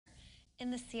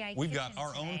in the CI We've kitchen got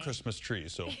our today. own Christmas tree,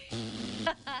 so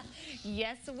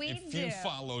Yes, we do. if you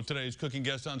follow today's cooking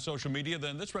guest on social media,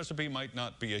 then this recipe might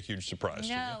not be a huge surprise to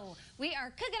you. No, we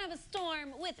are cooking up a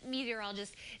storm with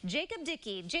meteorologist Jacob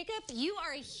Dickey. Jacob, you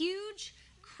are a huge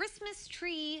Christmas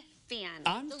tree fan.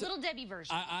 The Little Debbie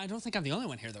version. I don't think I'm the only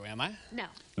one here, though, am I? No.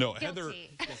 No,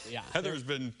 Guilty. Heather's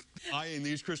been eyeing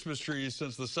these Christmas trees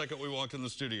since the second we walked in the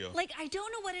studio. Like, I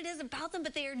don't know what it is about them,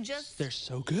 but they are just... They're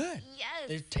so good. Yes.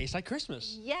 They taste like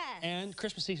Christmas. Yes. And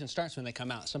Christmas season starts when they come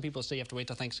out. Some people say you have to wait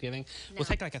till Thanksgiving. No. We'll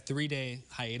take like a 3-day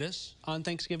hiatus on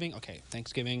Thanksgiving. Okay,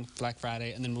 Thanksgiving, Black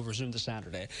Friday, and then we'll resume the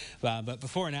Saturday. But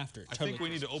before and after, I think we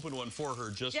need to open one for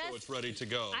her just so it's ready to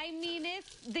go. I mean,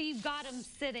 if you've got them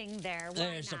sitting there, why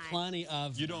There's not? plenty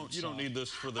of You don't need this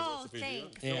for the recipe,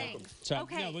 thanks, do you? thanks. So,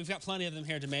 okay. no, we've got plenty of them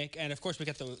here to make. And, of course, we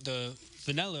got the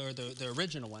vanilla or the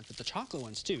original ones, but the chocolate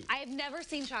ones, too. I have never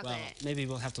seen chocolate. Well, maybe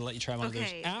we'll have to let you try one of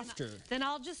those after. Then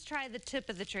I'll just try the tip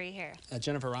of the tree here. A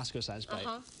Jennifer Roscoe-sized bite.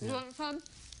 You want some?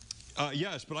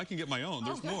 Yes, but I can get my own.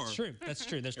 There's more. That's true. That's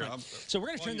true. There's plenty. So we're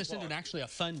going to turn this into actually a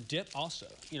fun dip also.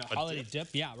 You know, holiday dip.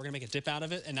 Yeah, we're going to make a dip out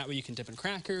of it, and that way you can dip in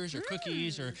crackers or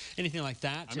cookies or anything like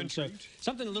that. I'm intrigued. So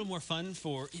something a little more fun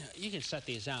for, you know, you can set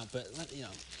these out, but, you know,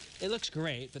 it looks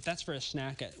great, but that's for a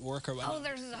snack at work or whatever. Oh,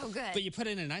 they're so good. But you put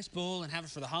it in a nice bowl and have it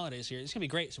for the holidays here. It's going to be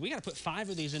great. So we got to put 5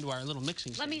 of these into our little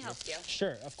mixing Let me stand help here. you.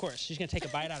 Sure, of course. She's going to take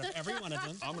a bite out of every one of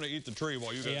them. I'm going to eat the tree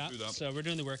while you guys do that. So we're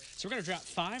doing the work. So we're going to drop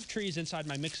 5 trees inside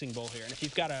my mixing bowl here. And if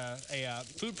you've got a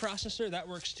food processor, that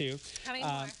works too. How many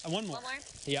more? One more. One more?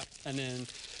 Yep. And then,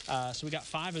 so we got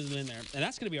 5 of them in there. And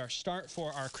that's going to be our start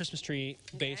for our Christmas tree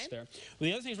base there. Well,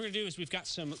 the other things we're going to do is we've got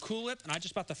some Cool Whip, and I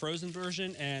just bought the frozen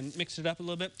version and mixed it up a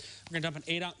little bit. We're going to dump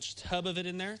an 8-ounce tub of it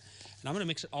in there. And I'm going to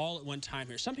mix it all at one time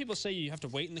here. Some people say you have to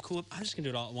wait in the Cool Whip. I'm just going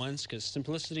to do it all at once because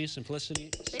simplicity.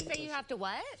 They say you have to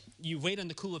what? You wait on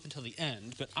the Cool Whip until the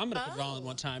end, but I'm going to put it all in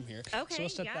one time here. Okay, so we'll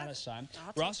set that aside.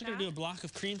 We're also going to do a block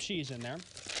of cream cheese in there.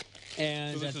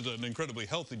 And so this is an incredibly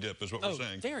healthy dip is what we're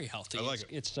saying. Very healthy. I like it.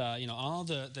 It's you know, all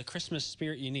the Christmas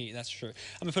spirit you need, that's for sure.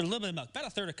 I'm going to put a little bit of milk, about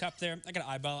a 1/3 cup there. I got to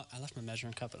eyeball it. I left my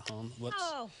measuring cup at home. Whoops.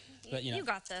 Oh, but, you know, you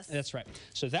got this. That's right.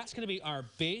 So that's going to be our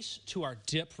base to our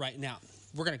dip right now.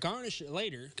 We're going to garnish it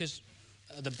later because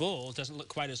the bowl doesn't look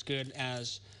quite as good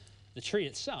as the tree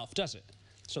itself, does it?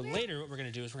 So later what we're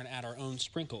going to do is we're going to add our own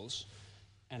sprinkles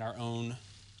and our own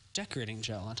decorating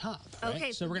gel on top. Right?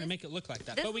 Okay. So we're going to make it look like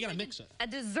that, but we got to mix it. A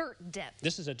dessert dip.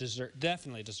 This is a dessert,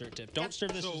 definitely a dessert dip. Don't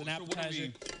serve this as an appetizer.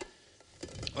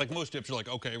 Like most dips, you're like,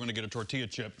 okay, I'm going to get a tortilla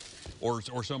chip or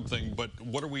something, but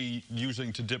what are we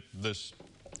using to dip this?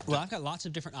 Well, I've got lots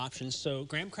of different options. So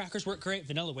graham crackers work great.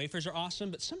 Vanilla wafers are awesome,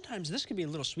 but sometimes this can be a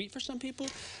little sweet for some people.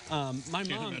 My mom.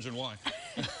 Can't imagine why.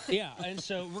 Yeah, and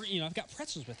so I've got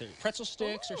pretzels with it, pretzel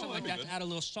sticks or something like that to add a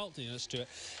little saltiness to it.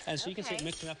 And so you can see it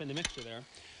mixing up in the mixer there.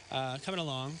 Coming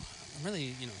along, I'm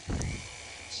really, you know,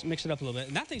 mix it up a little bit.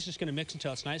 And that thing's just going to mix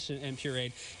until it's nice and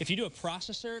pureed. If you do a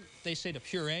processor, they say to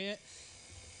puree it.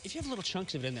 If you have little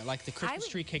chunks of it in there, like the Christmas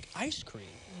tree cake ice cream.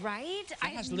 Right?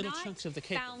 That has little chunks of the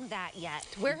cake. I have not found that yet.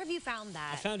 Where have you found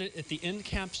that? I found it at the end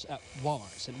caps at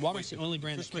Walmart. And Walmart's the only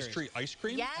brand that carries Christmas tree ice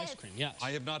cream? Yes. Ice cream, yes. I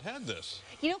have not had this.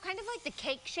 You know, kind of like the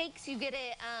cake shakes you get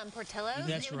at Portillo's.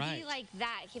 That's it would right. be like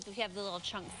that if you have the little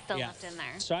chunks still left in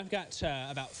there. So I've got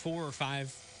about 4 or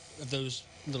 5 of those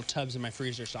little tubs in my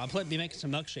freezer, so I'll be making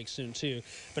some milkshakes soon too.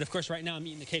 But of course, right now I'm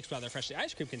eating the cakes while they're fresh. The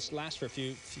ice cream can last for a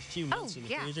few months in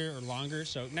the freezer or longer.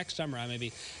 So next summer I may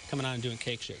be coming on and doing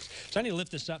cake shakes. So I need to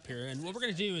lift this up here, and what we're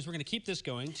going to do is we're going to keep this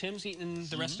going. Tim's eating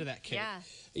the rest of that cake. Yeah.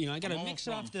 You know, I got to mix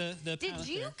it off the Did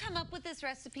you come up with this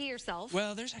recipe yourself?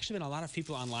 Well, there's actually been a lot of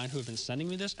people online who have been sending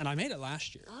me this, and I made it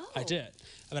last year. Oh. I did,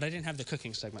 but I didn't have the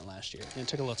cooking segment last year. It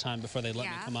took a little time before they let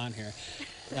me come on here.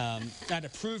 I had to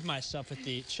prove myself with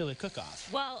the chili cook-off.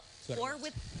 Well, or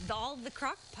with all the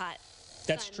crock pot.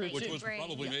 That's true, which was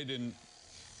probably made in.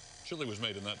 Chili was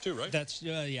made in that too, right? That's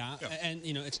yeah. And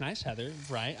you know, it's nice, Heather.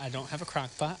 Right? I don't have a crock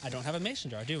pot. I don't have a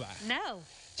mason jar, do I? No.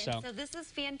 So this is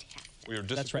fantastic. We are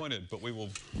disappointed, but we will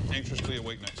anxiously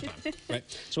await next time. Right.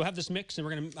 So we'll have this mix, and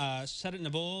we're going to set it in a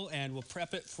bowl, and we'll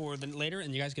prep it for the later,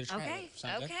 and you guys get to try it.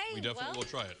 Sound good? We definitely will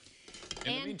try it.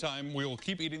 In the meantime, we will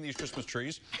keep eating these Christmas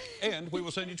trees, and we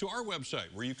will send you to our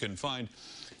website where you can find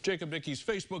Jacob Dickey's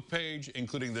Facebook page,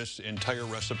 including this entire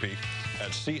recipe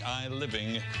at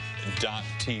ciliving.tv.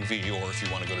 Or if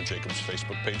you want to go to Jacob's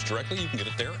Facebook page directly, you can get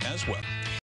it there as well.